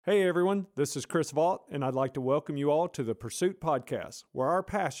Hey everyone, this is Chris Vaught, and I'd like to welcome you all to the Pursuit Podcast, where our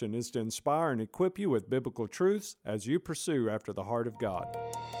passion is to inspire and equip you with biblical truths as you pursue after the heart of God.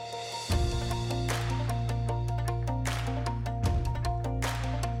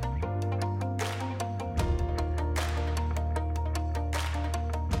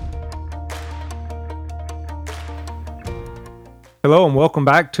 Hello and welcome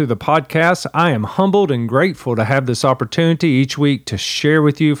back to the podcast. I am humbled and grateful to have this opportunity each week to share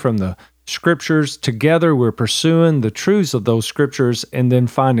with you from the scriptures. Together, we're pursuing the truths of those scriptures and then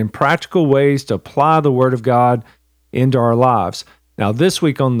finding practical ways to apply the Word of God into our lives. Now, this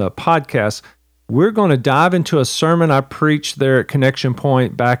week on the podcast, we're going to dive into a sermon I preached there at Connection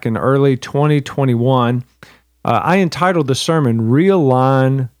Point back in early 2021. I entitled the sermon,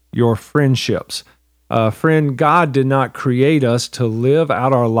 Realign Your Friendships. Friend, God did not create us to live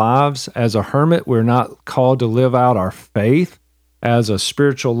out our lives as a hermit. We're not called to live out our faith as a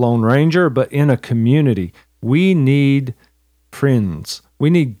spiritual lone ranger, but in a community. We need friends. We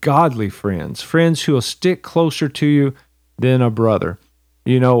need godly friends, friends who will stick closer to you than a brother.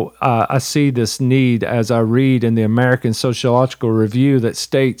 You know, I see this need as I read in the American Sociological Review that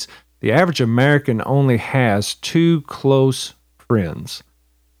states the average American only has 2 close friends.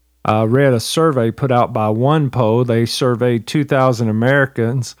 I read a survey put out by OnePoll. They surveyed 2,000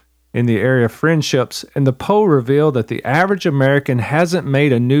 Americans in the area of friendships, and the poll revealed that the average American hasn't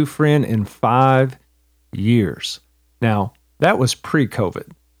made a new friend in 5 years. Now, that was pre-COVID.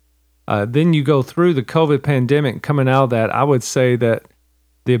 Then you go through the COVID pandemic, coming out of that, I would say that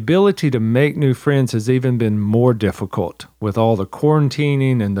the ability to make new friends has even been more difficult with all the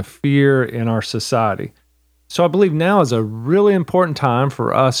quarantining and the fear in our society. So I believe now is a really important time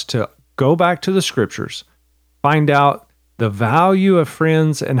for us to go back to the scriptures, find out the value of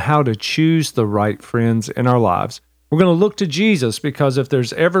friends and how to choose the right friends in our lives. We're going to look to Jesus because if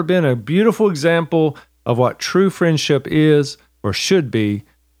there's ever been a beautiful example of what true friendship is or should be,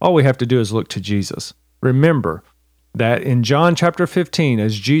 all we have to do is look to Jesus. Remember that in John chapter 15,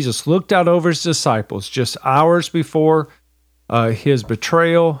 as Jesus looked out over his disciples just hours before his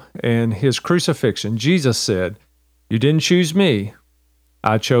betrayal and his crucifixion, Jesus said, "You didn't choose me,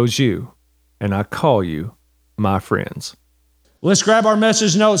 I chose you, and I call you my friends." Let's grab our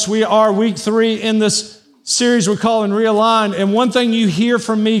message notes. We are week 3 in this series we're calling Realign, and one thing you hear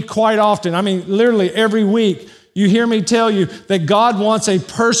from me quite often, I mean literally every week, you hear me tell you that God wants a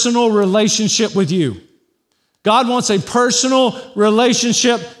personal relationship with you. God wants a personal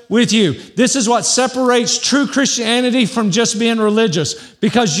relationship with you. This is what separates true Christianity from just being religious,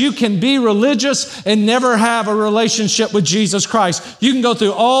 because you can be religious and never have a relationship with Jesus Christ. You can go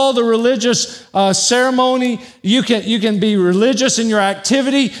through all the religious ceremony. You can be religious in your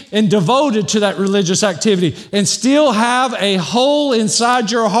activity and devoted to that religious activity and still have a hole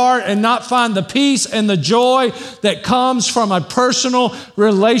inside your heart and not find the peace and the joy that comes from a personal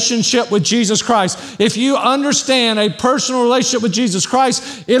relationship with Jesus Christ. If you understand a personal relationship with Jesus Christ,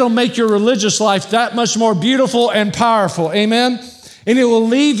 it'll make your religious life that much more beautiful and powerful. Amen? And it will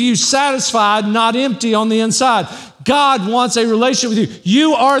leave you satisfied, not empty on the inside. God wants a relationship with you.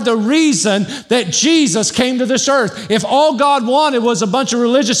 You are the reason that Jesus came to this earth. If all God wanted was a bunch of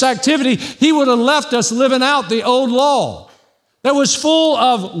religious activity, he would have left us living out the old law that was full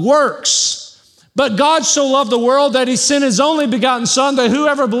of works. But God so loved the world that he sent his only begotten Son, that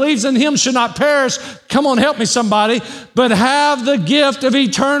whoever believes in him should not perish. Come on, help me somebody. But have the gift of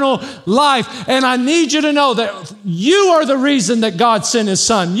eternal life. And I need you to know that you are the reason that God sent his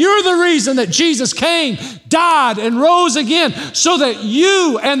Son. You're the reason that Jesus came, died, and rose again, so that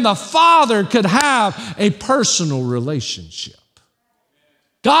you and the Father could have a personal relationship.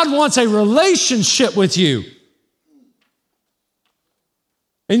 God wants a relationship with you.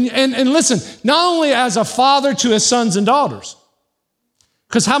 And listen, not only as a father to his sons and daughters,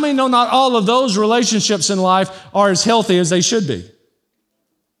 because how many know not all of those relationships in life are as healthy as they should be?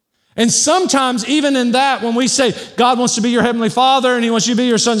 And sometimes even in that, when we say God wants to be your heavenly Father and he wants you to be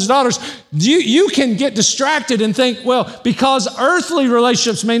your sons and daughters, you can get distracted and think, well, because earthly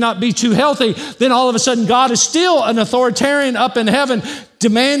relationships may not be too healthy, then all of a sudden God is still an authoritarian up in heaven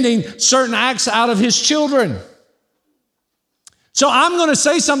demanding certain acts out of his children. So I'm going to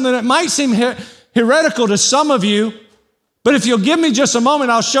say something that might seem heretical to some of you, but if you'll give me just a moment,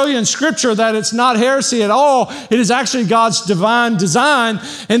 I'll show you in Scripture that it's not heresy at all. It is actually God's divine design,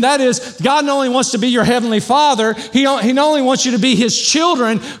 and that is God not only wants to be your heavenly Father, He not only wants you to be His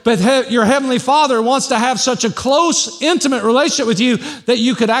children, but your heavenly Father wants to have such a close, intimate relationship with you that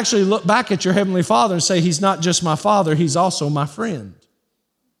you could actually look back at your heavenly Father and say, He's not just my Father, He's also my friend.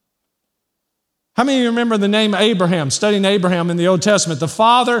 How many of you remember the name Abraham, studying Abraham in the Old Testament, the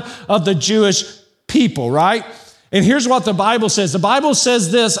father of the Jewish people, right? And here's what the Bible says. The Bible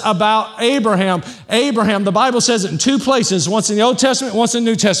says this about Abraham. Abraham, the Bible says it in two places, once in the Old Testament, once in the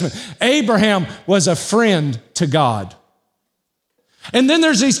New Testament. Abraham was a friend to God. And then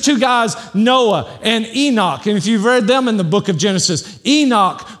there's these two guys, Noah and Enoch. And if you've read them in the book of Genesis,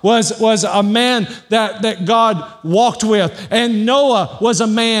 Enoch was a man that God walked with. And Noah was a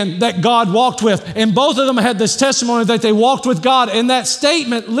man that God walked with. And both of them had this testimony that they walked with God. And that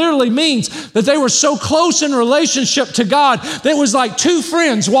statement literally means that they were so close in relationship to God that it was like two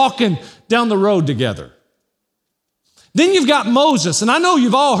friends walking down the road together. Then you've got Moses. And I know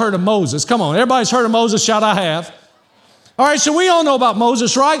you've all heard of Moses. Come on, everybody's heard of Moses. Shout, I have. All right, so we all know about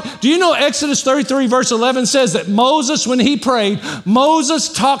Moses, right? Do you know Exodus 33 verse 11 says that Moses, when he prayed,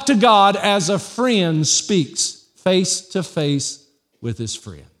 Moses talked to God as a friend speaks face to face with his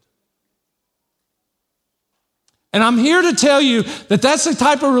friend. And I'm here to tell you that that's the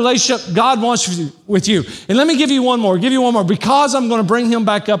type of relationship God wants with you. And let me give you one more, because I'm going to bring him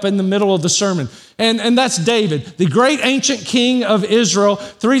back up in the middle of the sermon. And that's David, the great ancient king of Israel.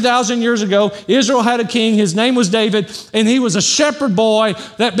 3,000 years ago, Israel had a king. His name was David, and he was a shepherd boy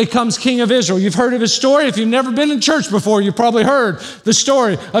that becomes king of Israel. You've heard of his story. If you've never been in church before, you've probably heard the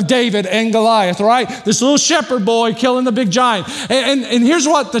story of David and Goliath, right? This little shepherd boy killing the big giant. And here's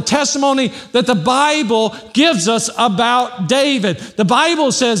what the testimony that the Bible gives us about David. The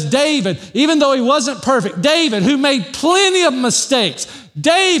Bible says David, even though he wasn't perfect, David, who made plenty of mistakes,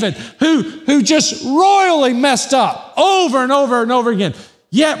 David, who just royally messed up over and over and over again.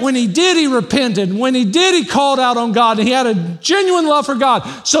 Yet when he did, he repented. When he did, he called out on God, and he had a genuine love for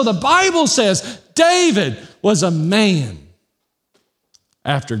God. So the Bible says David was a man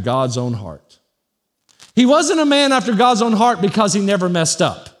after God's own heart. He wasn't a man after God's own heart because he never messed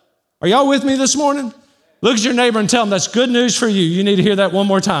up. Are y'all with me this morning? Look at your neighbor and tell him that's good news for you. You need to hear that one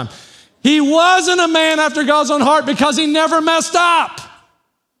more time. He wasn't a man after God's own heart because he never messed up.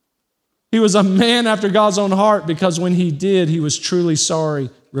 He was a man after God's own heart because when he did, he was truly sorry,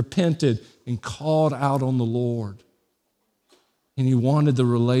 repented, and called out on the Lord. And he wanted the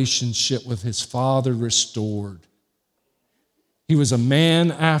relationship with his Father restored. He was a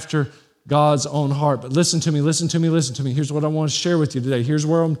man after God's own heart. But listen to me. Here's what I want to share with you today. Here's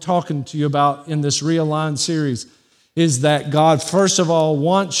where I'm talking to you about in this Realign series, is that God, first of all,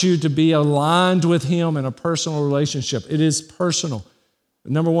 wants you to be aligned with him in a personal relationship. It is personal.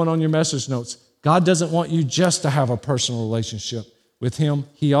 Number one on your message notes, God doesn't want you just to have a personal relationship with him.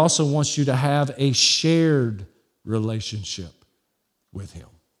 He also wants you to have a shared relationship with him.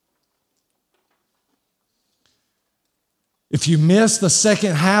 If you miss the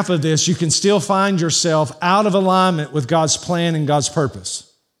second half of this, you can still find yourself out of alignment with God's plan and God's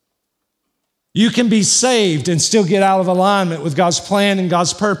purpose. You can be saved and still get out of alignment with God's plan and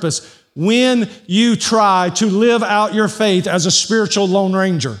God's purpose when you try to live out your faith as a spiritual lone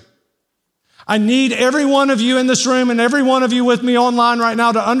ranger. I need every one of you in this room and every one of you with me online right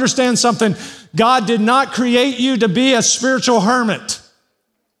now to understand something. God did not create you to be a spiritual hermit.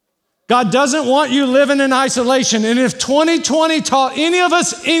 God doesn't want you living in isolation. And if 2020 taught any of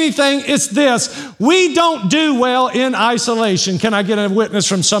us anything, it's this. We don't do well in isolation. Can I get a witness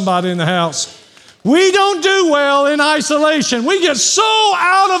from somebody in the house? We don't do well in isolation. We get so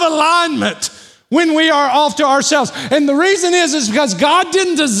out of alignment when we are off to ourselves. And the reason is because God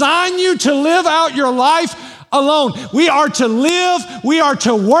didn't design you to live out your life alone. We are to live, we are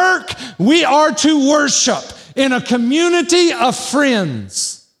to work, we are to worship in a community of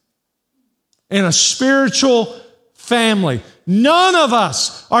friends, in a spiritual family. None of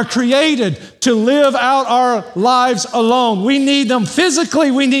us are created to live out our lives alone. We need them physically.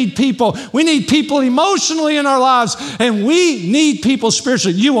 We need people. We need people emotionally in our lives. And we need people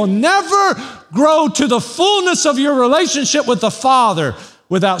spiritually. You will never grow to the fullness of your relationship with the Father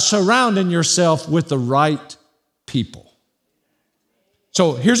without surrounding yourself with the right people.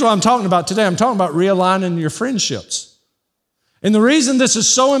 So here's what I'm talking about today. I'm talking about realigning your friendships. And the reason this is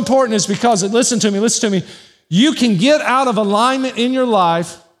so important is because, listen to me, you can get out of alignment in your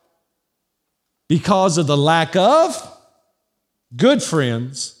life because of the lack of good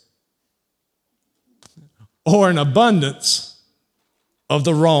friends or an abundance of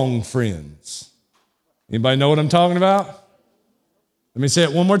the wrong friends. Anybody know what I'm talking about? Let me say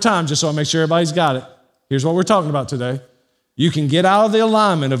it one more time just so I make sure everybody's got it. Here's what we're talking about today. You can get out of the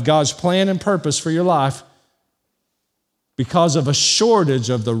alignment of God's plan and purpose for your life because of a shortage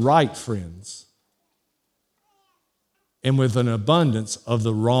of the right friends and with an abundance of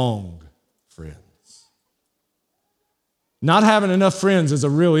the wrong friends. Not having enough friends is a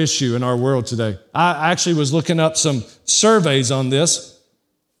real issue in our world today. I actually was looking up some surveys on this,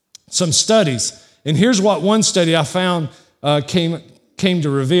 some studies. And here's what one study I found came to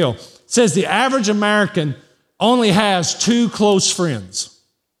reveal. It says the average American only has 2 close friends.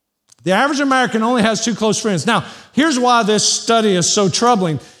 The average American only has 2 close friends. Now, here's why this study is so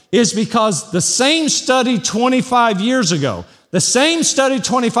troubling, is because the same study 25 years ago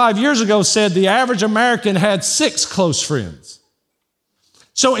said the average American had 6 close friends.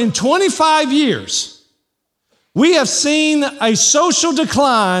 So in 25 years, we have seen a social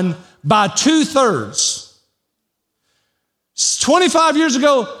decline by 2/3. 25 years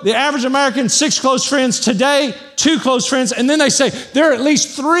ago, the average American, 6 close friends. Today, 2 close friends. And then they say there are at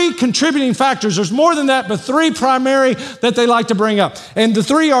least 3 contributing factors. There's more than that, but 3 primary that they like to bring up. And the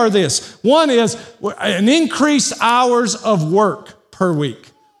 3 are this. One is an increased hours of work per week.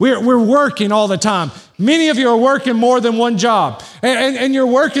 We're working all the time. Many of you are working more than one job. And you're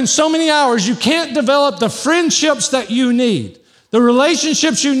working so many hours, you can't develop the friendships that you need, the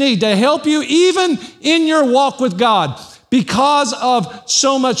relationships you need to help you even in your walk with God. Because of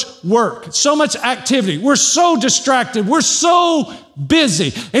so much work, so much activity. We're so distracted. We're so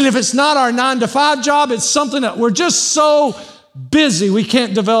busy. And if it's not our 9-to-5 job, it's something that we're just so busy we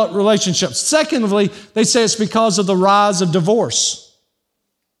can't develop relationships. Secondly, they say it's because of the rise of divorce.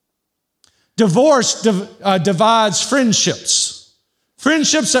 Divorce divides friendships.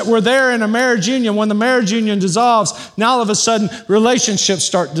 Friendships that were there in a marriage union, when the marriage union dissolves, now all of a sudden relationships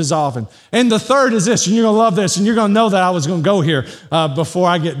start dissolving. And the third is this, and you're going to love this, and you're going to know that I was going to go here before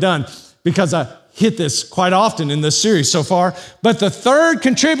I get done, because I hit this quite often in this series so far. But the third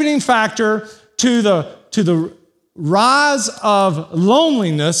contributing factor to the rise of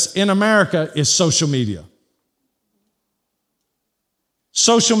loneliness in America is social media.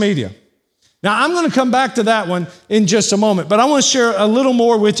 Social media. Now, I'm going to come back to that one in just a moment, but I want to share a little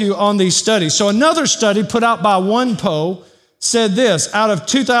more with you on these studies. So another study put out by OnePo said this: out of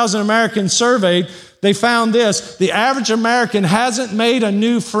 2,000 Americans surveyed, they found this: the average American hasn't made a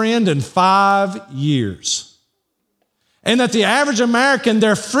new friend in 5 years. And that the average American,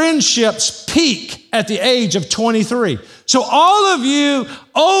 their friendships peak at the age of 23. So all of you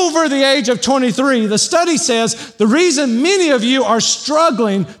over the age of 23, the study says the reason many of you are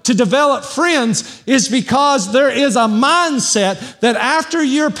struggling to develop friends is because there is a mindset that after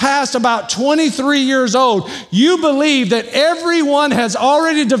you're past about 23 years old, you believe that everyone has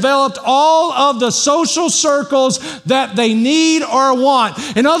already developed all of the social circles that they need or want.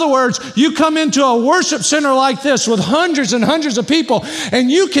 In other words, you come into a worship center like this with hundreds and hundreds of people, and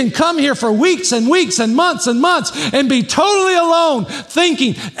you can come here for weeks and weeks and months and be totally alone,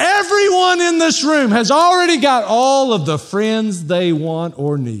 thinking everyone in this room has already got all of the friends they want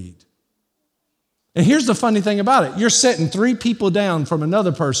or need. And here's the funny thing about it. You're setting 3 people down from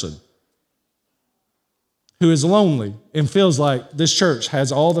another person who is lonely and feels like this church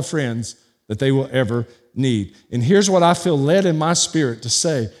has all the friends that they will ever need. And here's what I feel led in my spirit to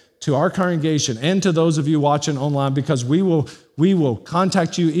say to our congregation and to those of you watching online, because we will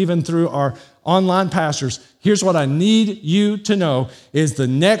contact you even through our online pastors. Here's what I need you to know is the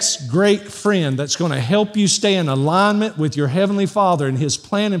next great friend that's going to help you stay in alignment with your Heavenly Father and His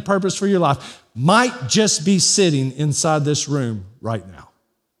plan and purpose for your life might just be sitting inside this room right now.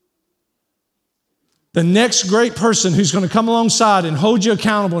 The next great person who's going to come alongside and hold you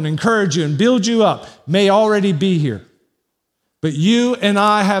accountable and encourage you and build you up may already be here. But you and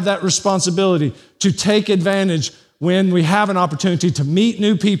I have that responsibility to take advantage when we have an opportunity to meet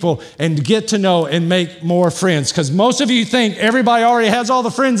new people and get to know and make more friends. Because most of you think everybody already has all the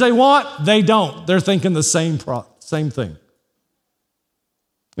friends they want. They don't. They're thinking the same thing.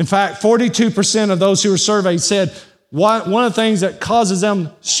 In fact, 42% of those who were surveyed said one of the things that causes them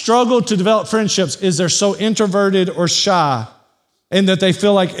struggle to develop friendships is they're so introverted or shy, and that they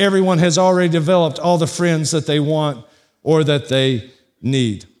feel like everyone has already developed all the friends that they want or that they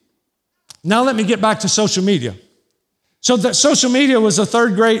need. Now let me get back to social media. So that social media was the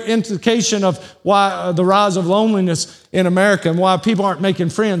third great indication of why the rise of loneliness in America and why people aren't making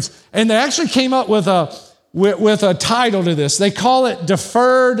friends. And they actually came up with a title to this. They call it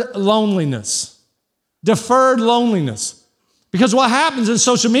deferred loneliness. Deferred loneliness. Because what happens in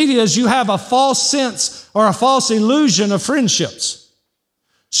social media is you have a false sense or a false illusion of friendships.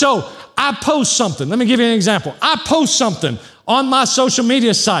 So I post something. Let me give you an example. I post something on my social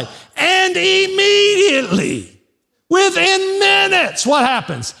media site, and immediately, within minutes, what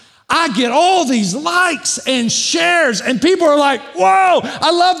happens? I get all these likes and shares, and people are like, whoa,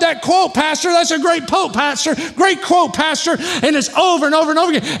 I love that quote, Pastor. That's a great quote, Pastor. Great quote, Pastor. And it's over and over and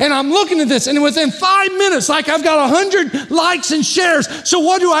over again. And I'm looking at this, and within 5 minutes, like I've got 100 likes and shares. So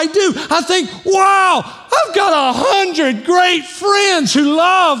what do? I think, wow, I've got 100 great friends who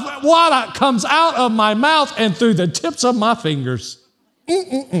love what comes out of my mouth and through the tips of my fingers.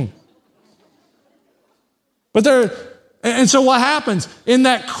 And so what happens? In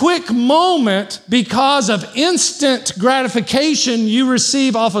that quick moment, because of instant gratification you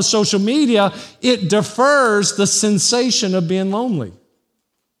receive off of social media, it defers the sensation of being lonely.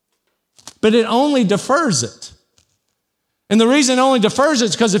 But it only defers it. And the reason it only defers it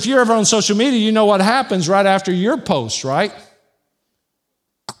is because if you're ever on social media, you know what happens right after your post, right?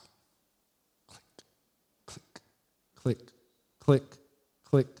 Click, click,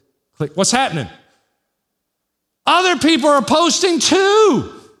 click, click. What's happening? Other people are posting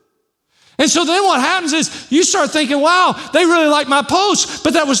too. And so then what happens is you start thinking, wow, they really like my post,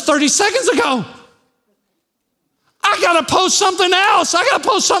 but that was 30 seconds ago. I got to post something else. I got to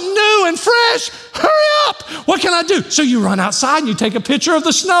post something new and fresh. Hurry up. What can I do? So you run outside and you take a picture of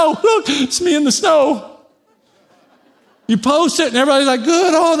the snow. Look, it's me in the snow. You post it and everybody's like,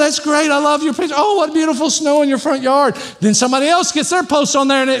 good, oh, that's great. I love your picture. Oh, what beautiful snow in your front yard. Then somebody else gets their post on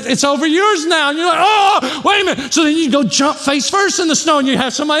there and it's over yours now. And you're like, oh, wait a minute. So then you go jump face first in the snow and you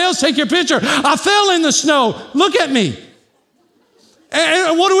have somebody else take your picture. I fell in the snow. Look at me.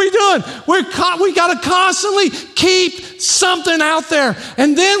 And what are we doing? We got to constantly keep something out there.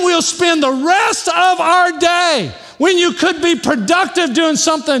 And then we'll spend the rest of our day when you could be productive doing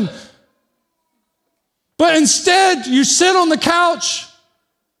something. But instead, you sit on the couch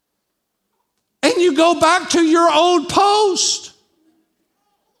and you go back to your old post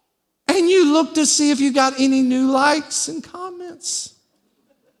and you look to see if you got any new likes and comments.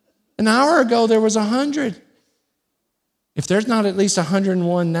 An hour ago, there was 100. If there's not at least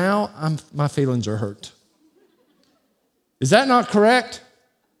 101 now, my feelings are hurt. Is that not correct?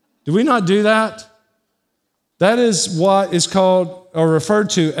 Do we not do that? That is what is called or referred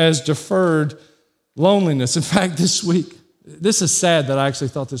to as deferred loneliness. In fact, this week, this is sad that I actually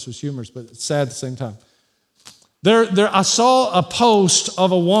thought this was humorous, but it's sad at the same time. I saw a post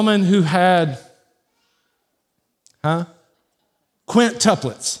of a woman who had,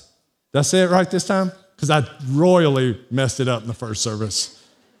 quintuplets. Did I say it right this time? Because I royally messed it up in the first service.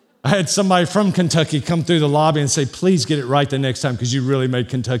 I had somebody from Kentucky come through the lobby and say, please get it right the next time because you really made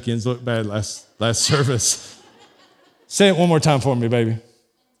Kentuckians look bad last service. Say it one more time for me, baby.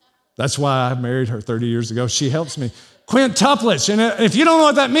 That's why I married her 30 years ago. She helps me. Quintuplets. And if you don't know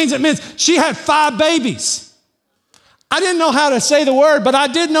what that means, it means she had 5 babies. I didn't know how to say the word, but I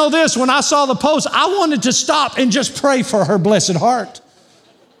did know this. When I saw the post, I wanted to stop and just pray for her blessed heart.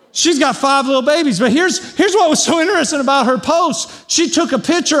 She's got 5 little babies. But here's what was so interesting about her post. She took a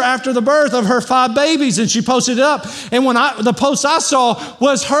picture after the birth of her 5 babies and she posted it up. And the post I saw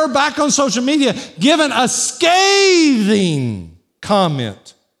was her back on social media giving a scathing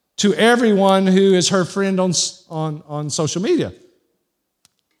comment to everyone who is her friend on social media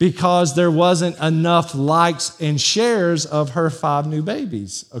because there wasn't enough likes and shares of her 5 new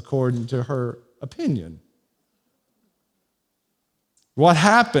babies, according to her opinion. What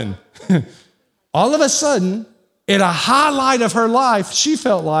happened? All of a sudden, at a highlight of her life, she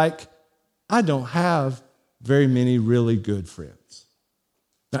felt like, I don't have very many really good friends.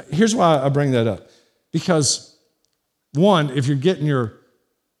 Now, here's why I bring that up. Because, one, if you're getting your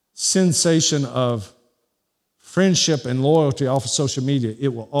sensation of friendship and loyalty off of social media, it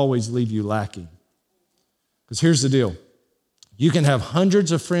will always leave you lacking. Because here's the deal. You can have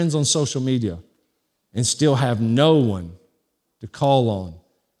hundreds of friends on social media and still have no one to call on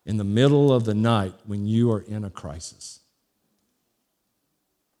in the middle of the night when you are in a crisis.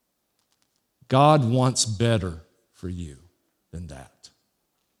 God wants better for you than that.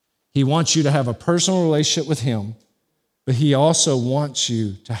 He wants you to have a personal relationship with Him, but He also wants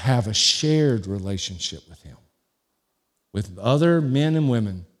you to have a shared relationship with Him, with other men and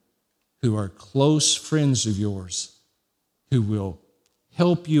women who are close friends of yours, who will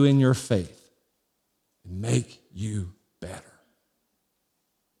help you in your faith and make you better.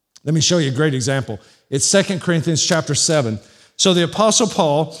 Let me show you a great example. It's 2 Corinthians chapter 7. So the Apostle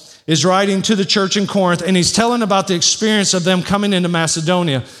Paul is writing to the church in Corinth, and he's telling about the experience of them coming into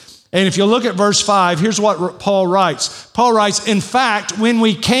Macedonia. And if you look at verse 5, here's what Paul writes. Paul writes, in fact, when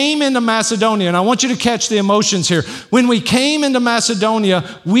we came into Macedonia, and I want you to catch the emotions here. When we came into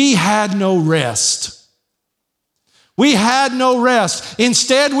Macedonia, we had no rest. We had no rest.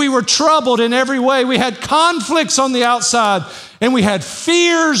 Instead, we were troubled in every way. We had conflicts on the outside, and we had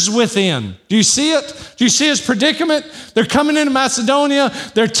fears within. Do you see it? Do you see his predicament? They're coming into Macedonia.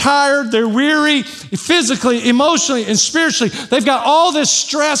 They're tired. They're weary, physically, emotionally, and spiritually. They've got all this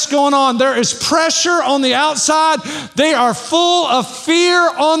stress going on. There is pressure on the outside. They are full of fear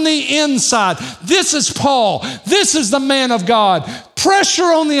on the inside. This is Paul. This is the man of God.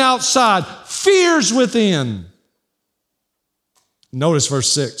 Pressure on the outside, fears within. Notice verse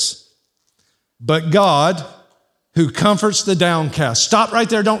 6. But God, who comforts the downcast. Stop right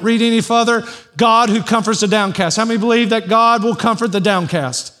there. Don't read any further. God who comforts the downcast. How many believe that God will comfort the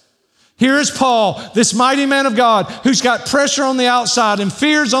downcast? Here is Paul, this mighty man of God, who's got pressure on the outside and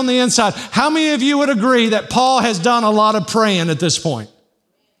fears on the inside. How many of you would agree that Paul has done a lot of praying at this point?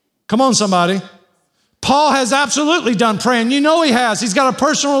 Come on, somebody. Paul has absolutely done praying. You know he has. He's got a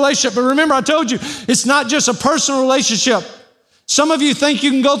personal relationship. But remember, I told you, it's not just a personal relationship. Some of you think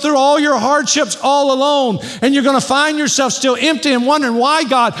you can go through all your hardships all alone, and you're going to find yourself still empty and wondering, why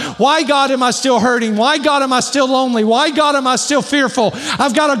God am I still hurting? Why God am I still lonely? Why God am I still fearful?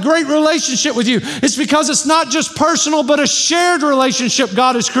 I've got a great relationship with you. It's because it's not just personal, but a shared relationship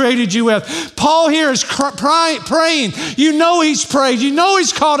God has created you with. Paul here is praying. You know he's prayed. You know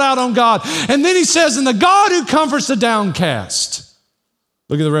he's called out on God. And then he says, and the God who comforts the downcast.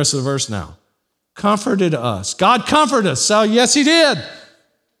 Look at the rest of the verse now. Comforted us. God comforted us. So yes, he did.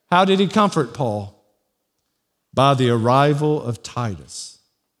 How did he comfort Paul? By the arrival of Titus.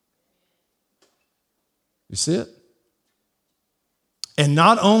 You see it? And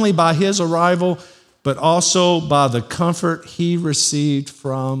not only by his arrival, but also by the comfort he received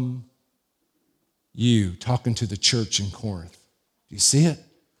from you, talking to the church in Corinth. Do you see it?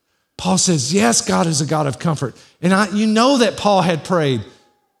 Paul says, yes, God is a God of comfort. And you know that Paul had prayed.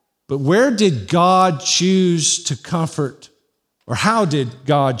 But where did God choose to comfort, or how did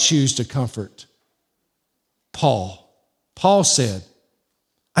God choose to comfort Paul? Paul said,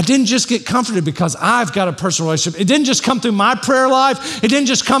 I didn't just get comforted because I've got a personal relationship. It didn't just come through my prayer life. It didn't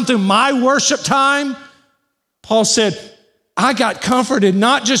just come through my worship time. Paul said, I got comforted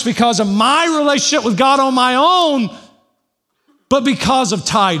not just because of my relationship with God on my own, but because of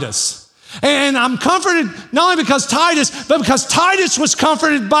Titus. And I'm comforted not only because Titus, but because Titus was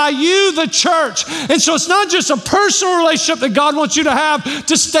comforted by you, the church. And so it's not just a personal relationship that God wants you to have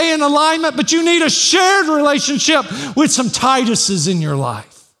to stay in alignment, but you need a shared relationship with some Tituses in your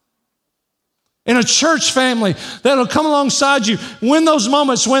life. And a church family that'll come alongside you when those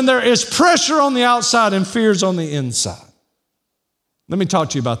moments when there is pressure on the outside and fears on the inside. Let me talk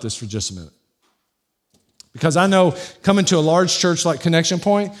to you about this for just a minute. Because I know coming to a large church like Connection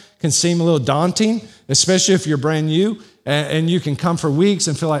Point can seem a little daunting, especially if you're brand new and you can come for weeks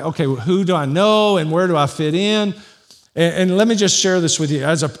and feel like, okay, well, who do I know and where do I fit in? And let me just share this with you.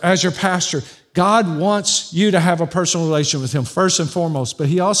 As your pastor, God wants you to have a personal relationship with him first and foremost, but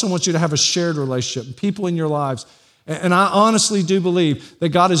he also wants you to have a shared relationship, people in your lives. And I honestly do believe that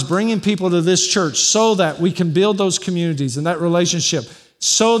God is bringing people to this church so that we can build those communities and that relationship,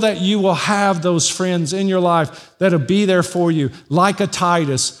 so that you will have those friends in your life that'll be there for you, like a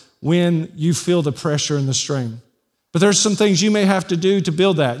Titus, when you feel the pressure and the strain. But there's some things you may have to do to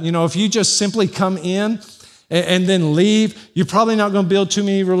build that. You know, if you just simply come in and then leave, you're probably not going to build too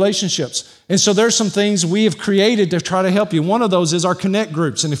many relationships. And so there's some things we have created to try to help you. One of those is our connect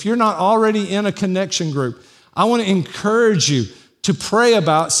groups. And if you're not already in a connection group, I want to encourage you to pray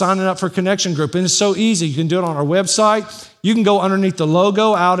about signing up for a connection group. And it's so easy. You can do it on our website. You can go underneath the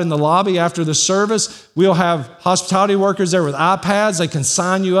logo out in the lobby after the service. We'll have hospitality workers there with iPads. They can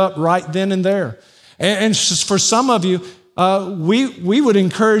sign you up right then and there. And for some of you, we would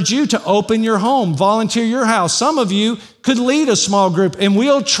encourage you to open your home, volunteer your house. Some of you could lead a small group, and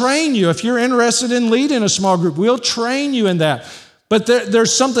we'll train you. If you're interested in leading a small group, we'll train you in that. But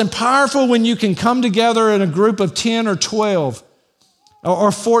there's something powerful when you can come together in a group of 10 or 12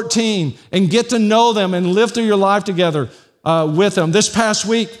 or 14 and get to know them and live through your life together with them. This past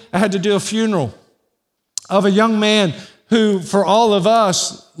week, I had to do a funeral of a young man who, for all of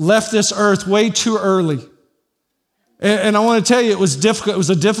us, left this earth way too early. And I want to tell you, it was difficult. It was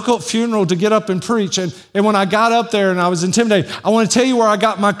a difficult funeral to get up and preach. And when I got up there and I was intimidated, I want to tell you where I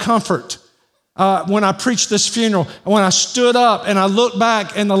got my comfort. When I preached this funeral, and when I stood up and I looked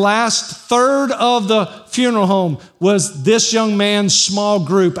back, and the last third of the funeral home was this young man's small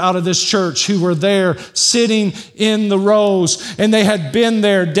group out of this church who were there sitting in the rows, and they had been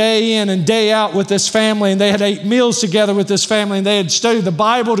there day in and day out with this family, and they had ate meals together with this family, and they had studied the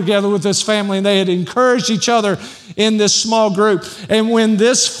Bible together with this family, and they had encouraged each other in this small group. And when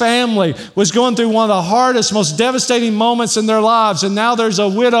this family was going through one of the hardest, most devastating moments in their lives, and now there's a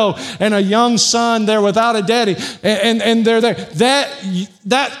widow and a young son there without a daddy, and they're there.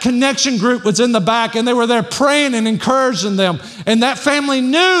 That connection group was in the back, and they were there praying and encouraging them. And that family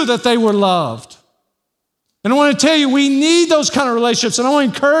knew that they were loved. And I want to tell you, we need those kind of relationships. And I want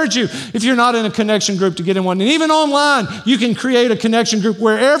to encourage you, if you're not in a connection group, to get in one. And even online, you can create a connection group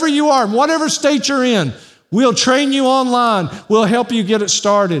wherever you are, in whatever state you're in. We'll train you online. We'll help you get it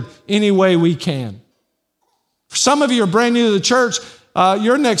started any way we can. For some of you are brand new to the church,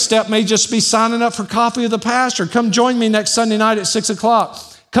 your next step may just be signing up for coffee with the pastor. Come join me next Sunday night at 6 o'clock.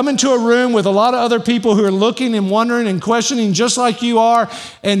 Come into a room with a lot of other people who are looking and wondering and questioning just like you are,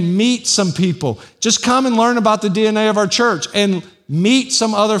 and meet some people. Just come and learn about the DNA of our church and meet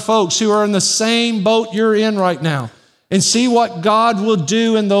some other folks who are in the same boat you're in right now, and see what God will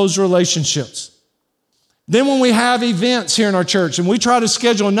do in those relationships. Then when we have events here in our church, and we try to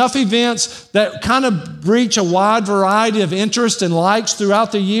schedule enough events that kind of reach a wide variety of interest and likes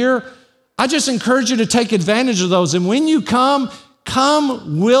throughout the year, I just encourage you to take advantage of those. And when you come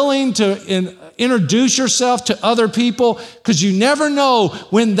willing to introduce yourself to other people, because you never know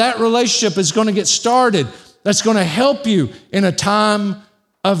when that relationship is going to get started that's going to help you in a time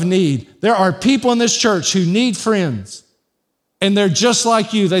of need. There are people in this church who need friends, and they're just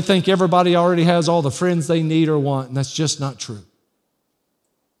like you. They think everybody already has all the friends they need or want, and that's just not true.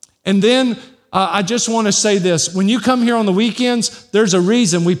 And then I just want to say this. When you come here on the weekends, there's a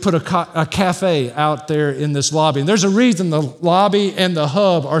reason we put a cafe out there in this lobby. And there's a reason the lobby and the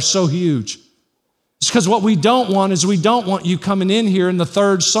hub are so huge. It's because what we don't want is we don't want you coming in here in the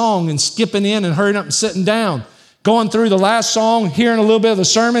third song and skipping in and hurrying up and sitting down, going through the last song, hearing a little bit of the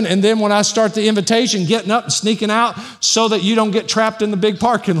sermon, and then when I start the invitation, getting up and sneaking out so that you don't get trapped in the big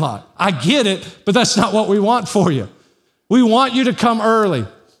parking lot. I get it, but that's not what we want for you. We want you to come early.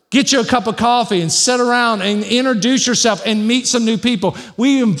 Get you a cup of coffee and sit around and introduce yourself and meet some new people.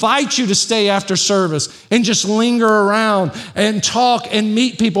 We invite you to stay after service and just linger around and talk and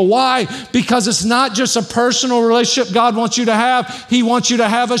meet people. Why? Because it's not just a personal relationship God wants you to have. He wants you to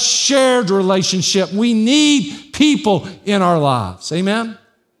have a shared relationship. We need people in our lives. Amen?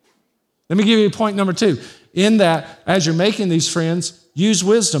 Let me give you point number 2. In that, as you're making these friends, use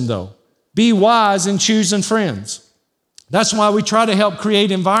wisdom though. Be wise in choosing friends. That's why we try to help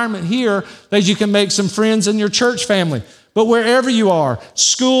create environment here that you can make some friends in your church family. But wherever you are,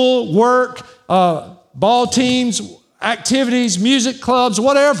 school, work, ball teams, activities, music clubs,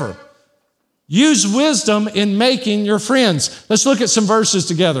 whatever, use wisdom in making your friends. Let's look at some verses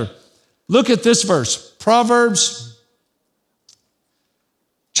together. Look at this verse, Proverbs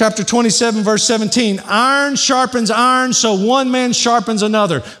Chapter 27, verse 17, iron sharpens iron, so one man sharpens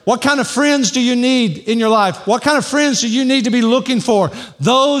another. What kind of friends do you need in your life? What kind of friends do you need to be looking for?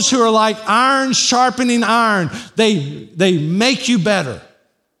 Those who are like iron sharpening iron. They make you better.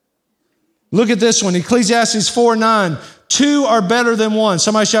 Look at this one, Ecclesiastes 4:9. 2 are better than one.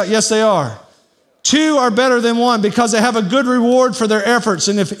 Somebody shout, yes, they are. 2 are better than one because they have a good reward for their efforts.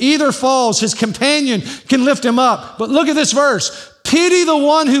 And if either falls, his companion can lift him up. But look at this verse. Pity the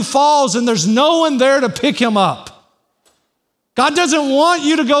one who falls and there's no one there to pick him up. God doesn't want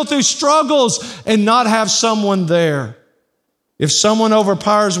you to go through struggles and not have someone there. If someone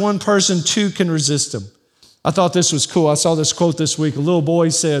overpowers one person, 2 can resist him. I thought this was cool. I saw this quote this week. A little boy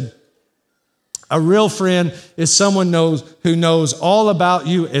said, a real friend is someone who knows all about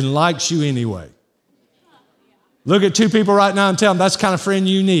you and likes you anyway. Look at 2 people right now and tell them that's the kind of friend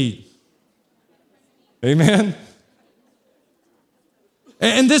you need. Amen.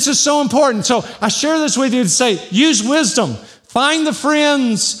 And this is so important. So I share this with you to say, use wisdom. Find the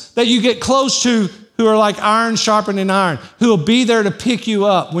friends that you get close to who are like iron sharpening iron, who will be there to pick you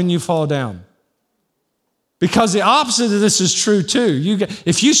up when you fall down. Because the opposite of this is true too.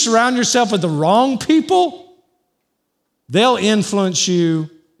 If you surround yourself with the wrong people, they'll influence you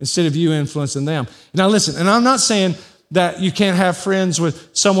instead of you influencing them. Now listen, and I'm not saying that you can't have friends with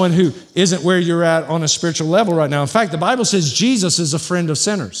someone who isn't where you're at on a spiritual level right now. In fact, the Bible says Jesus is a friend of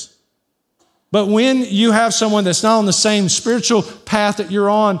sinners. But when you have someone that's not on the same spiritual path that you're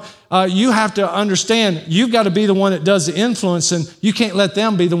on, you have to understand you've got to be the one that does the influence, and you can't let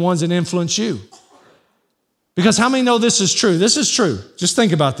them be the ones that influence you. Because how many know this is true? This is true. Just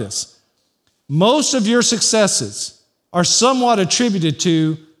think about this. Most of your successes are somewhat attributed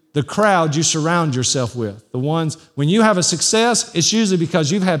to the crowd you surround yourself with. The ones, when you have a success, it's usually because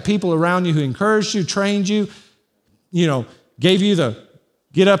you've had people around you who encouraged you, trained you, gave you the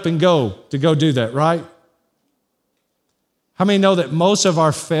get up and go to go do that, right? How many know that most of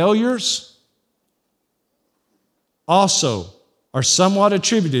our failures also are somewhat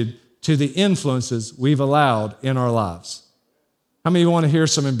attributed to the influences we've allowed in our lives. How many of you want to hear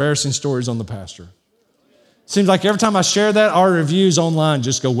some embarrassing stories on the pastor? Seems like every time I share that, our reviews online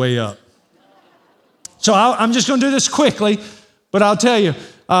just go way up. So I'm just going to do this quickly, but I'll tell you,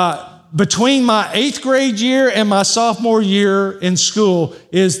 between my 8th grade year and my sophomore year in school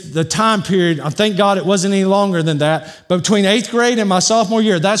is the time period. Thank God it wasn't any longer than that. But between 8th grade and my sophomore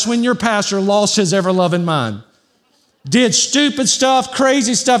year, that's when your pastor lost his ever-loving mind. Did stupid stuff,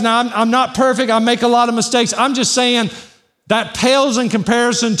 crazy stuff. Now, I'm not perfect. I make a lot of mistakes. I'm just saying that pales in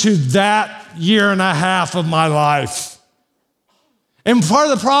comparison to that year and a half of my life. And part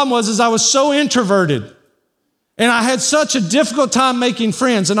of the problem was I was so introverted. And I had such a difficult time making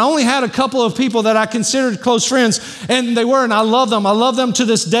friends. And I only had a couple of people that I considered close friends. And they were, and I love them. I love them to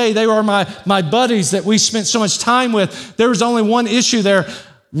this day. They were my buddies that we spent so much time with. There was only one issue there.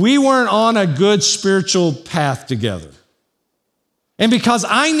 We weren't on a good spiritual path together. And because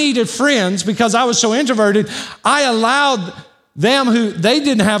I needed friends, because I was so introverted, I allowed them who, they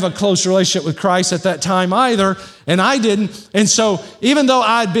didn't have a close relationship with Christ at that time either, and I didn't. And so even though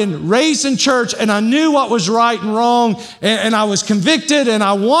I'd been raised in church and I knew what was right and wrong, and I was convicted and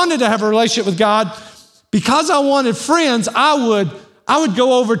I wanted to have a relationship with God, because I wanted friends, I would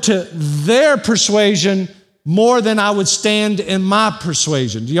go over to their persuasion more than I would stand in my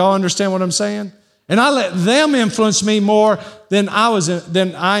persuasion. Do y'all understand what I'm saying? And I let them influence me more than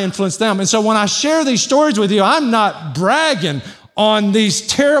I influenced them. And so when I share these stories with you, I'm not bragging on these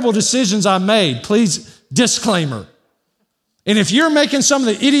terrible decisions I made. Please, disclaimer. And if you're making some of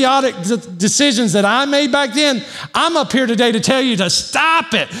the idiotic decisions that I made back then, I'm up here today to tell you to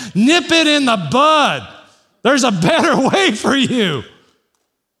stop it. Nip it in the bud. There's a better way for you.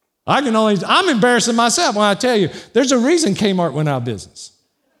 I'm embarrassing myself when I tell you, there's a reason Kmart went out of business.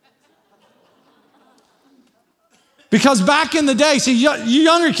 Because back in the day, see, you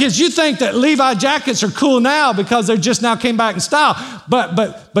younger kids, you think that Levi jackets are cool now because they just now came back in style.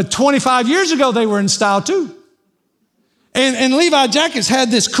 But 25 years ago, they were in style too. And Levi jackets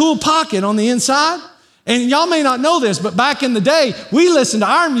had this cool pocket on the inside. And y'all may not know this, but back in the day, we listened to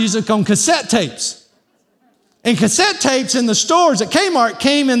our music on cassette tapes. And cassette tapes in the stores at Kmart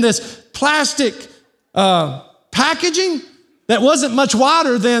came in this plastic packaging that wasn't much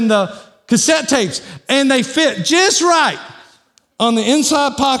wider than the cassette tapes, and they fit just right on the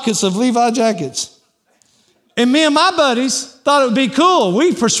inside pockets of Levi jackets. And me and my buddies thought it would be cool.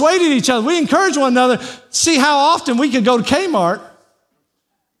 We persuaded each other. We encouraged one another. See how often we could go to Kmart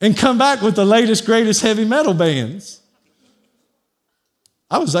and come back with the latest, greatest heavy metal bands.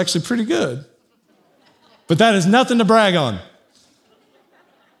 I was actually pretty good. But that is nothing to brag on.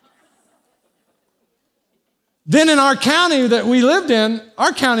 Then in our county that we lived in,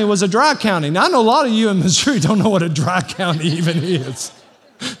 our county was a dry county. Now, I know a lot of you in Missouri don't know what a dry county even is.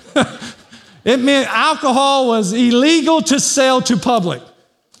 It meant alcohol was illegal to sell to public.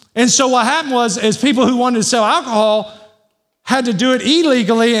 And so what happened is people who wanted to sell alcohol had to do it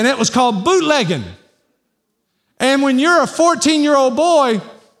illegally, and it was called bootlegging. And when you're a 14-year-old boy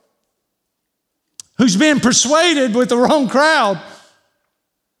who's being persuaded with the wrong crowd,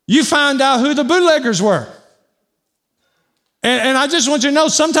 you find out who the bootleggers were. And I just want you to know,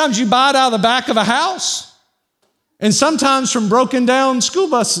 sometimes you buy it out of the back of a house, and sometimes from broken down school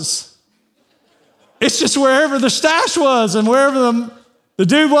buses. It's just wherever the stash was and wherever the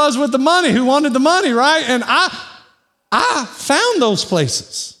dude was with the money, who wanted the money, right? And I found those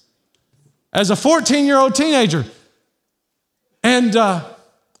places as a 14-year-old teenager. And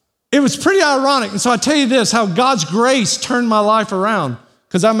it was pretty ironic. And so I tell you this, how God's grace turned my life around.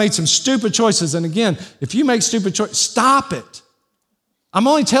 Because I made some stupid choices. And again, if you make stupid choices, stop it. I'm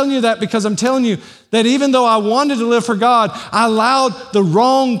only telling you that because I'm telling you that even though I wanted to live for God, I allowed the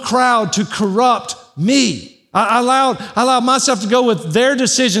wrong crowd to corrupt me. I allowed myself to go with their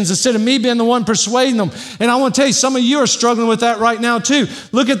decisions instead of me being the one persuading them. And I want to tell you, some of you are struggling with that right now too.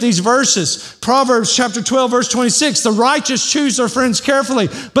 Look at these verses. Proverbs chapter 12, verse 26. The righteous choose their friends carefully,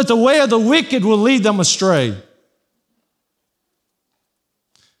 but the way of the wicked will lead them astray.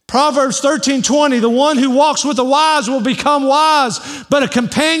 Proverbs 13:20, the one who walks with the wise will become wise, but a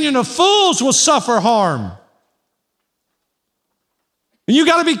companion of fools will suffer harm. And you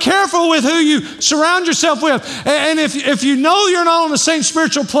got to be careful with who you surround yourself with. And if you know you're not on the same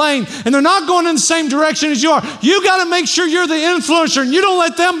spiritual plane and they're not going in the same direction as you are, you got to make sure you're the influencer and you don't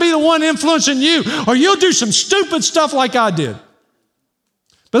let them be the one influencing you, or you'll do some stupid stuff like I did.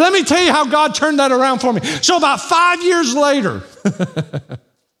 But let me tell you how God turned that around for me. So about 5 years later,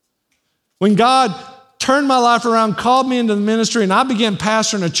 when God turned my life around, called me into the ministry, and I began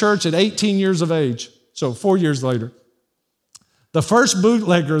pastoring a church at 18 years of age. So 4 years later, the first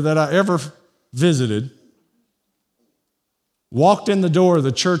bootlegger that I ever visited walked in the door of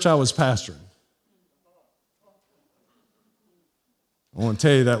the church I was pastoring. I want to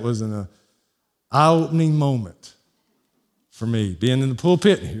tell you that was an eye-opening moment for me, being in the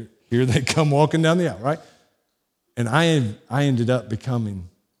pulpit. Here they come walking down the aisle, right? And I ended up becoming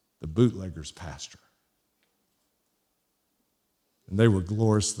the bootlegger's pastor. And they were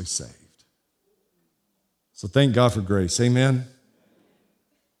gloriously saved. So thank God for grace. Amen?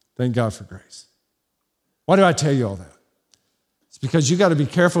 Thank God for grace. Why do I tell you all that? It's because you got to be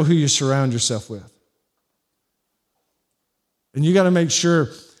careful who you surround yourself with. And you got to make sure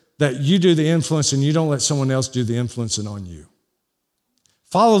that you do the influence and you don't let someone else do the influencing on you.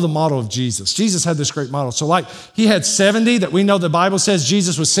 Follow the model of Jesus. Jesus had this great model. So like he had 70 that we know the Bible says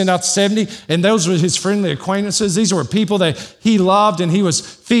Jesus was sent out to 70, and those were his friendly acquaintances. These were people that he loved and he was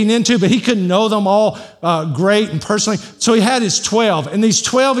feeding into, but he couldn't know them all great and personally. So he had his 12, and these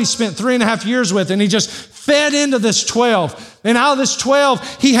 12 he spent 3.5 years with, and he just fed into this 12. And out of this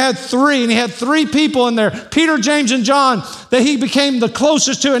 12, he had 3, and he had 3 people in there, Peter, James, and John, that he became the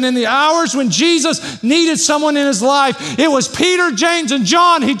closest to. And in the hours when Jesus needed someone in his life, it was Peter, James, and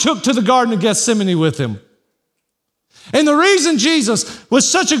John he took to the Garden of Gethsemane with him. And the reason Jesus was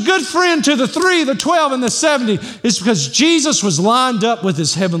such a good friend to the 3, the 12, and the 70 is because Jesus was lined up with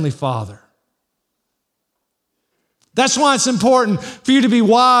his heavenly Father. That's why it's important for you to be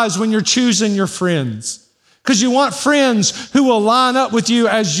wise when you're choosing your friends. Because you want friends who will line up with you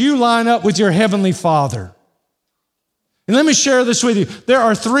as you line up with your heavenly Father. And let me share this with you. There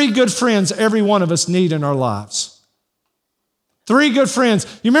are 3 good friends every one of us need in our lives. 3 good friends.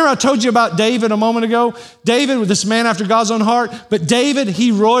 You remember I told you about David a moment ago? David was this man after God's own heart. But David,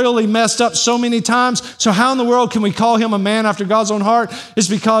 he royally messed up so many times. So how in the world can we call him a man after God's own heart? It's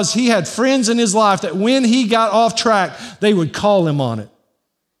because he had friends in his life that when he got off track, they would call him on it.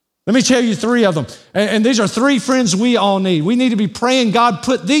 Let me tell you 3 of them. And these are 3 friends we all need. We need to be praying God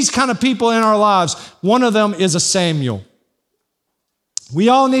put these kind of people in our lives. One of them is a Samuel. We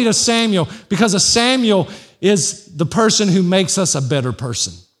all need a Samuel because a Samuel is the person who makes us a better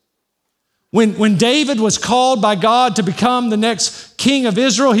person. When David was called by God to become the next king of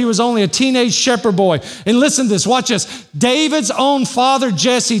Israel, he was only a teenage shepherd boy. And listen to this, watch this. David's own father,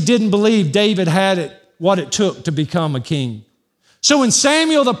 Jesse, didn't believe David had what it took to become a king. So when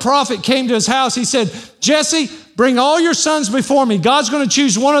Samuel the prophet came to his house, he said, Jesse, bring all your sons before me. God's going to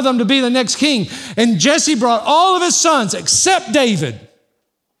choose one of them to be the next king. And Jesse brought all of his sons except David.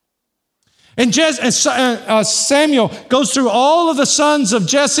 And Samuel goes through all of the sons of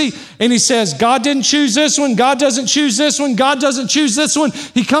Jesse, and he says, God didn't choose this one. God doesn't choose this one. God doesn't choose this one.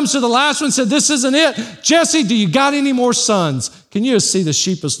 He comes to the last one and said, this isn't it. Jesse, do you got any more sons? Can you see the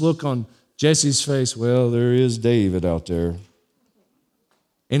sheepish look on Jesse's face? Well, there is David out there.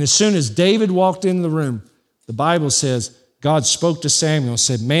 And as soon as David walked in the room, the Bible says, God spoke to Samuel and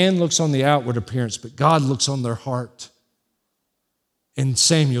said, man looks on the outward appearance, but God looks on their heart. And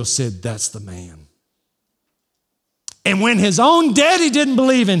Samuel said, that's the man. And when his own daddy didn't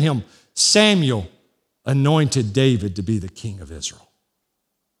believe in him, Samuel anointed David to be the king of Israel.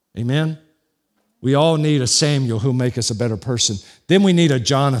 Amen? We all need a Samuel who'll make us a better person. Then we need a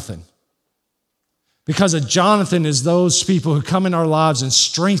Jonathan. Because a Jonathan is those people who come in our lives and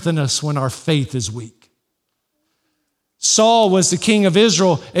strengthen us when our faith is weak. Saul was the king of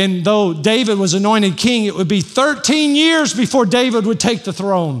Israel, and though David was anointed king, it would be 13 years before David would take the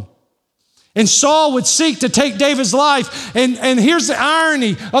throne. And Saul would seek to take David's life. And here's the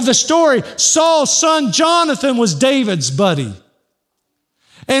irony of the story. Saul's son Jonathan was David's buddy.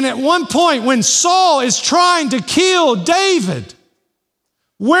 And at one point when Saul is trying to kill David,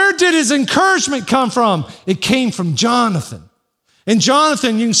 where did his encouragement come from? It came from Jonathan. And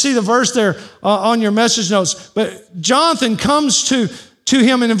Jonathan, you can see the verse there on your message notes, but Jonathan comes to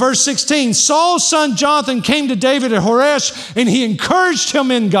him, and in verse 16, Saul's son Jonathan came to David at Horesh, and he encouraged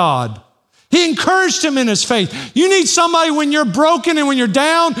him in God. He encouraged him in his faith. You need somebody when you're broken and when you're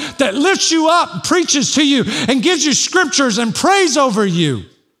down that lifts you up, preaches to you, and gives you scriptures and prays over you.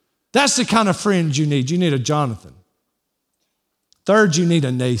 That's the kind of friend you need. You need a Jonathan. Third, you need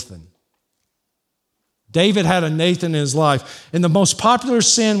a Nathan. David had a Nathan in his life. And the most popular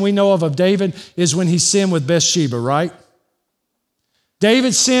sin we know of David is when he sinned with Bathsheba, right?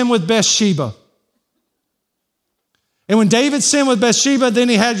 David sinned with Bathsheba. And when David sinned with Bathsheba, then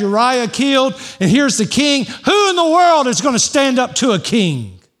he had Uriah killed. And here's the king. Who in the world is going to stand up to a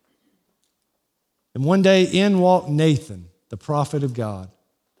king? And one day in walked Nathan, the prophet of God,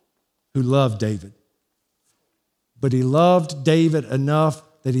 who loved David. But he loved David enough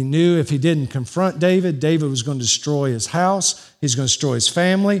that he knew if he didn't confront David, David was going to destroy his house, he's going to destroy his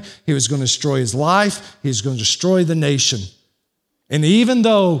family, he was going to destroy his life, he was going to destroy the nation. And even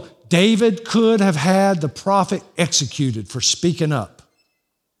though David could have had the prophet executed for speaking up,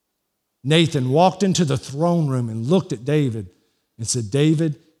 Nathan walked into the throne room and looked at David and said,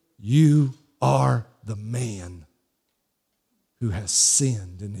 David, you are the man who has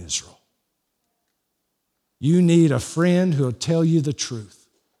sinned in Israel. You need a friend who will tell you the truth.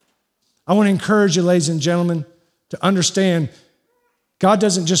 I want to encourage you, ladies and gentlemen, to understand God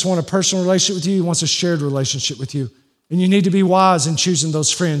doesn't just want a personal relationship with you, He wants a shared relationship with you. And you need to be wise in choosing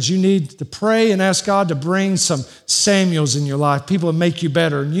those friends. You need to pray and ask God to bring some Samuels in your life, people who make you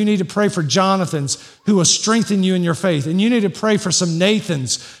better. And you need to pray for Jonathans who will strengthen you in your faith. And you need to pray for some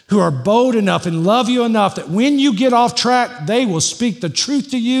Nathans who are bold enough and love you enough that when you get off track, they will speak the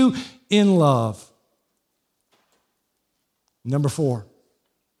truth to you in love. Number 4,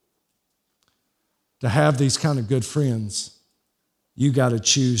 to have these kind of good friends, you got to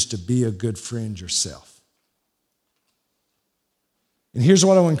choose to be a good friend yourself. And here's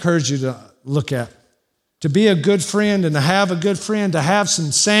what I want to encourage you to look at. To be a good friend and to have a good friend, to have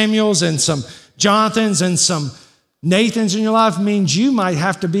some Samuels and some Jonathans and some Nathans in your life means you might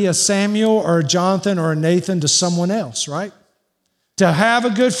have to be a Samuel or a Jonathan or a Nathan to someone else, right? To have a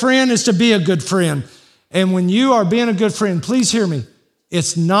good friend is to be a good friend. And when you are being a good friend, please hear me,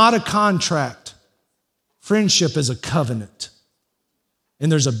 it's not a contract. Friendship is a covenant. And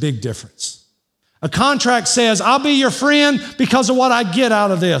there's a big difference. A contract says, I'll be your friend because of what I get out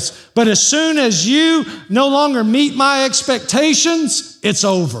of this. But as soon as you no longer meet my expectations, it's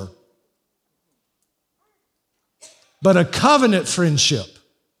over. But a covenant friendship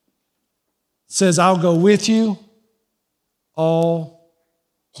says, I'll go with you all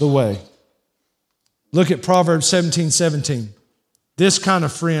the way. Look at Proverbs 17:17. This kind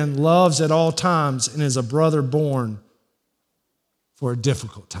of friend loves at all times and is a brother born for a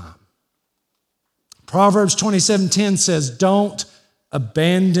difficult time. Proverbs 27:10 says, don't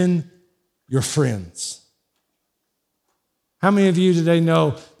abandon your friends. How many of you today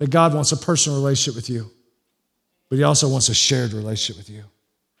know that God wants a personal relationship with you, but He also wants a shared relationship with you?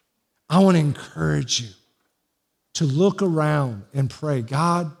 I want to encourage you to look around and pray,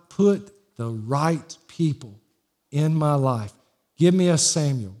 God, put the right people in my life. Give me a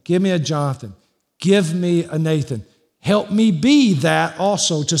Samuel. Give me a Jonathan. Give me a Nathan. Help me be that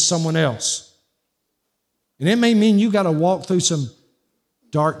also to someone else. And it may mean you got to walk through some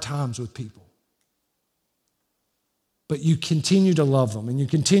dark times with people. But you continue to love them and you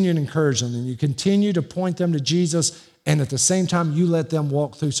continue to encourage them and you continue to point them to Jesus, and at the same time you let them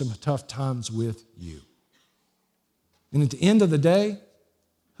walk through some tough times with you. And at the end of the day,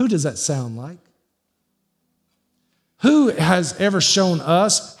 who does that sound like? Who has ever shown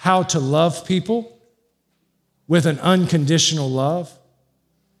us how to love people with an unconditional love?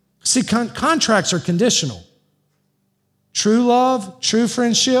 See, contracts are conditional. True love, true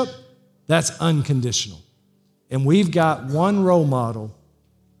friendship, that's unconditional. And we've got one role model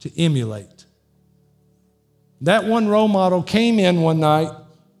to emulate. That one role model came in one night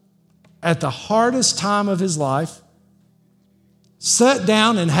at the hardest time of his life, sat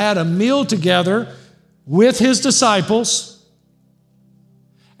down and had a meal together with his disciples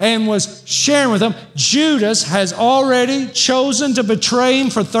and was sharing with them. Judas has already chosen to betray him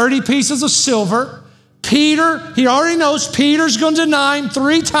for 30 pieces of silver. Peter, he already knows Peter's going to deny him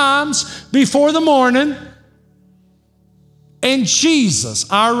 3 times before the morning. And Jesus,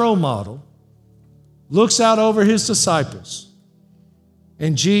 our role model, looks out over his disciples.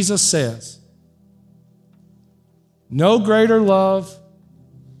 And Jesus says, no greater love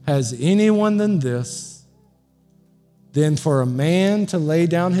has anyone than this, than for a man to lay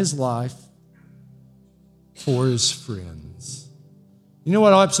down his life for his friends. You know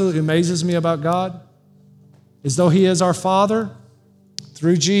what absolutely amazes me about God? Is though He is our Father,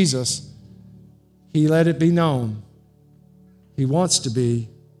 through Jesus, He let it be known He wants to be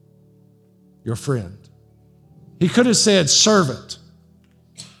your friend. He could have said servant,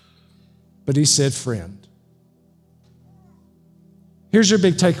 but He said friend. Here's your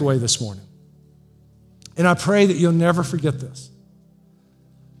big takeaway this morning. And I pray that you'll never forget this.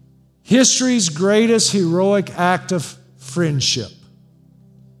 History's greatest heroic act of friendship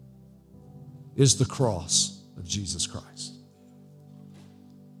is the cross of Jesus Christ.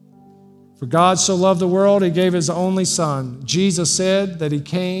 For God so loved the world, He gave His only Son. Jesus said that He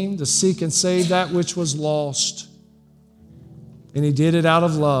came to seek and save that which was lost. And He did it out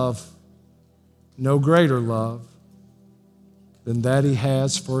of love. No greater love than that He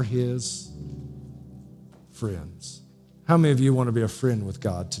has for His friends. How many of you want to be a friend with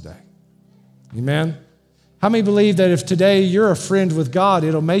God today? Amen? How many believe that if today you're a friend with God,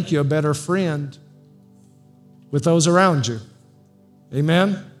 it'll make you a better friend with those around you?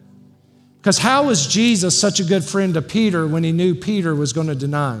 Amen? Because how was Jesus such a good friend to Peter when he knew Peter was going to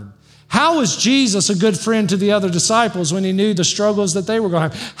deny him? How was Jesus a good friend to the other disciples when he knew the struggles that they were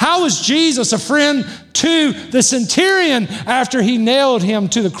going to have? How was Jesus a friend to the centurion after he nailed him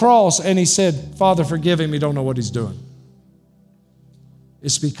to the cross and he said, Father, forgive him, he don't know what he's doing?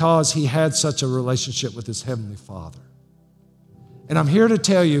 It's because he had such a relationship with his heavenly Father. And I'm here to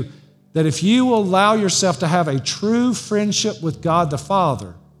tell you that if you will allow yourself to have a true friendship with God the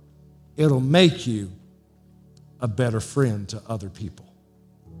Father, it'll make you a better friend to other people.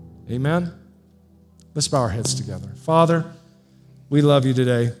 Amen? Let's bow our heads together. Father, we love you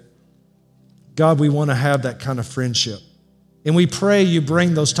today. God, we want to have that kind of friendship. And we pray you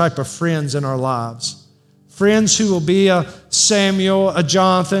bring those type of friends in our lives. Friends who will be a Samuel, a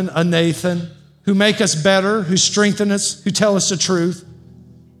Jonathan, a Nathan, who make us better, who strengthen us, who tell us the truth.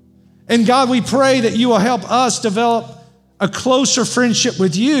 And God, we pray that you will help us develop a closer friendship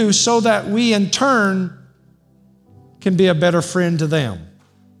with you so that we in turn can be a better friend to them.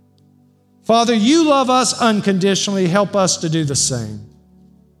 Father, you love us unconditionally. Help us to do the same.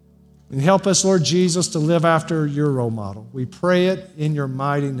 And help us, Lord Jesus, to live after your role model. We pray it in your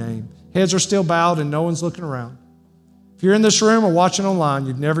mighty name. Heads are still bowed and no one's looking around. If you're in this room or watching online,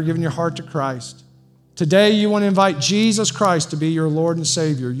 you've never given your heart to Christ. Today you want to invite Jesus Christ to be your Lord and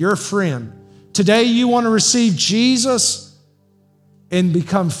Savior, your friend. Today you want to receive Jesus and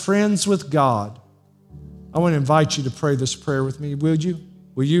become friends with God. I want to invite you to pray this prayer with me. Will you?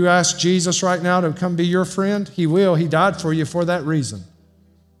 Will you ask Jesus right now to come be your friend? He will. He died for you for that reason.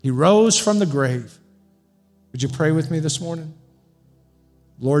 He rose from the grave. Would you pray with me this morning?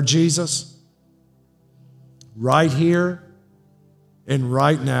 Lord Jesus, right here and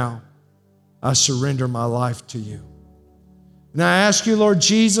right now, I surrender my life to you. And I ask you, Lord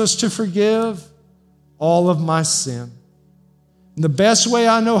Jesus, to forgive all of my sin. And the best way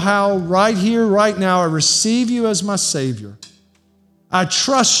I know how, right here, right now, I receive you as my Savior. I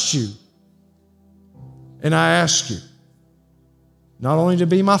trust you. And I ask you not only to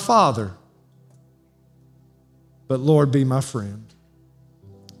be my Father, but Lord, be my friend.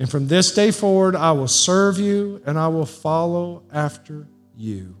 And from this day forward, I will serve you and I will follow after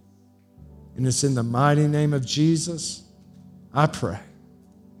you. And it's in the mighty name of Jesus I pray.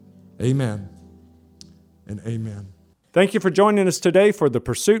 Amen and amen. Thank you for joining us today for the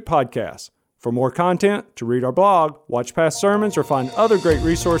Pursuit Podcast. For more content, to read our blog, watch past sermons, or find other great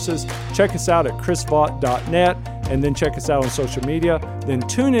resources, check us out at chrisvaught.net, and then check us out on social media. Then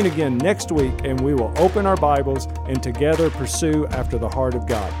tune in again next week, and we will open our Bibles and together pursue after the heart of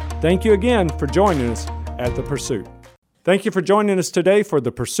God. Thank you again for joining us at The Pursuit. Thank you for joining us today for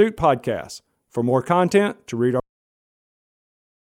the Pursuit Podcast. For more content, to read our